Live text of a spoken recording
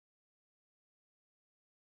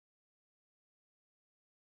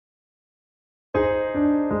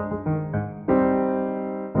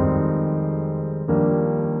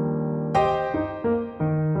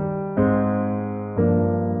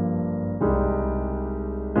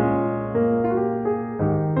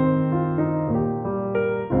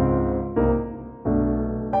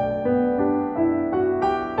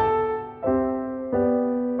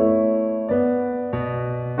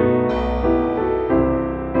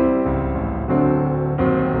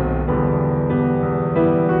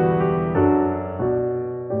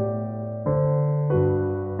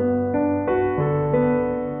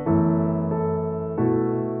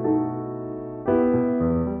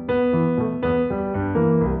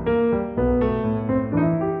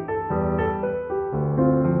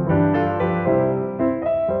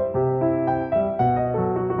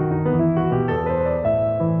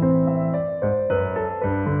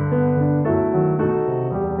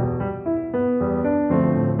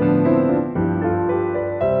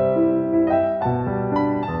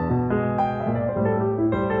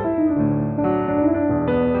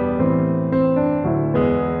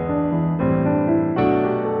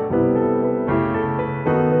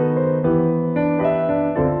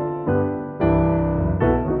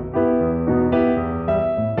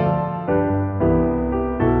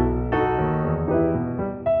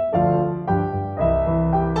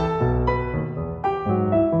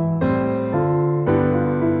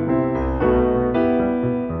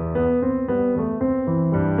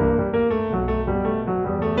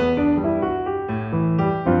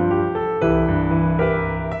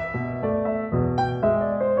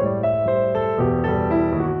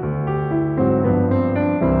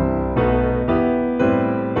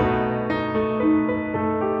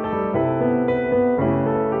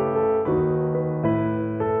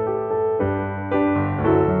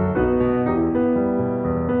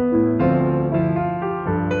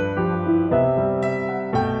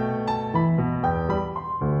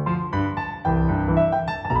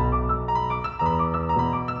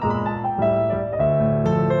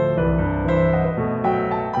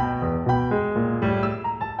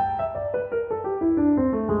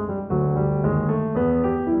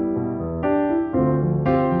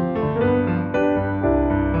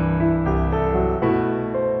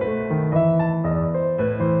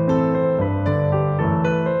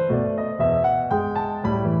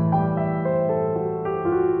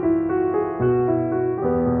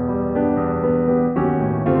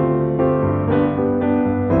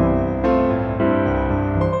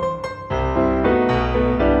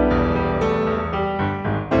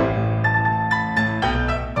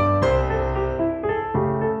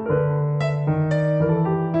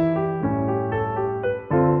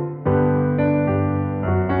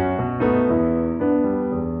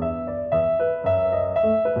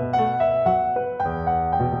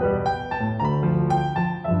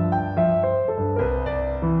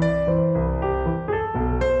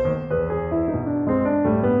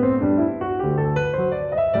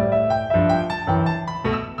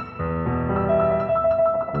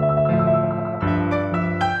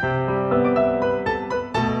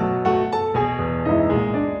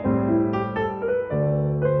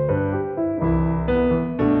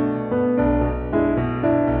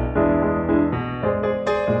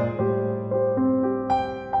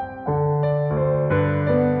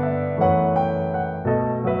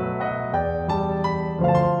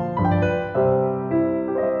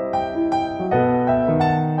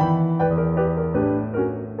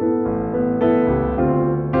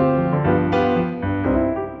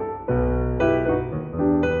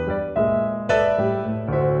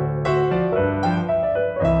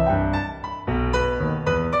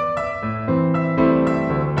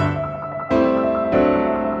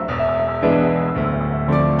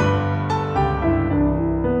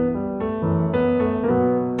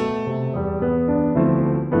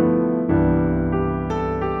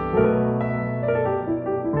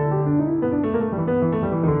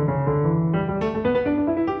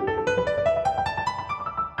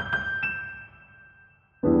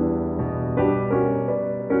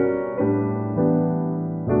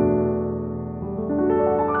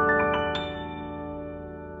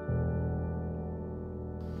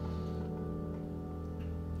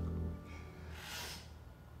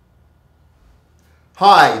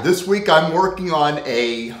Hi, this week I'm working on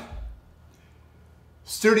a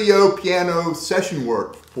studio piano session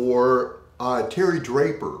work for Terry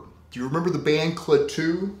Draper. Do you remember the band Cla2?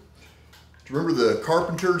 Do you remember the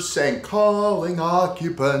Carpenters sang "Calling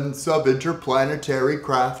Occupants of Interplanetary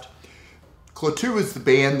Craft"? Cla2 is the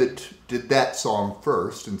band that did that song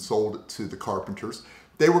first and sold it to the Carpenters.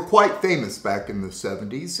 They were quite famous back in the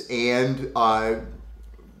 70s, and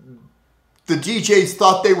the DJs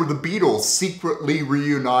thought they were the Beatles secretly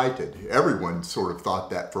reunited. Everyone sort of thought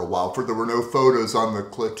that for a while, for there were no photos on the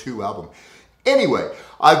Cla2 album. Anyway,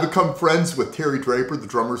 I've become friends with Terry Draper, the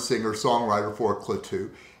drummer, singer, songwriter for Cla2,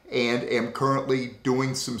 and am currently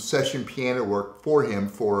doing some session piano work for him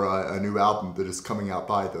for a new album that is coming out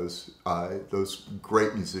by those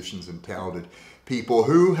great musicians and talented people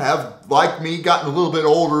who have, like me, gotten a little bit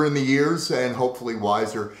older in the years and hopefully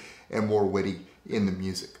wiser and more witty in the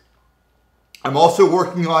music. I'm also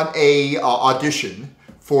working on a audition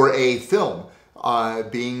for a film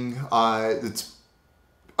it's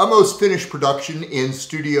almost finished production in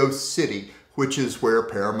Studio City, which is where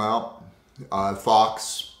Paramount,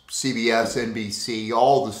 Fox, CBS, NBC,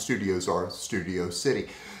 all the studios are Studio City.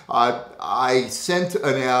 I sent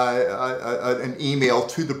an email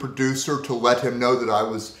to the producer to let him know that I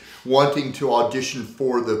was wanting to audition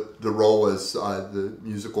for the role as the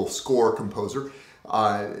musical score composer.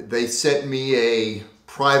 They sent me a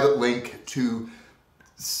private link to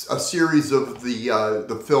a series of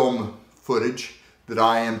the film footage that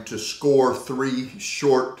I am to score 3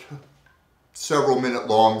 short, several minute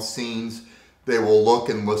long scenes. They will look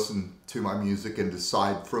and listen to my music and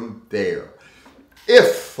decide from there.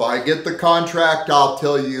 If I get the contract, I'll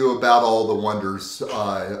tell you about all the wonders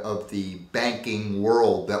of the banking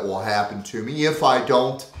world that will happen to me. If I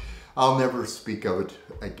don't, I'll never speak of it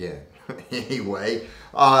again. Anyway,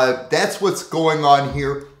 that's what's going on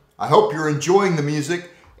here. I hope you're enjoying the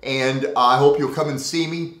music, and I hope you'll come and see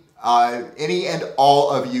me, any and all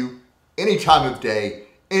of you, any time of day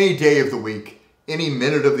of the week, any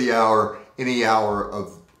minute of the hour, any hour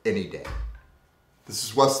of any day. This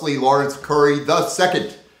is Wesley Lawrence Curry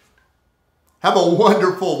II. Have a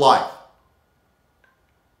wonderful life.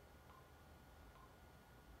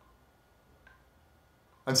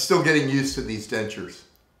 I'm still getting used to these dentures.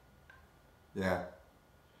 Yeah.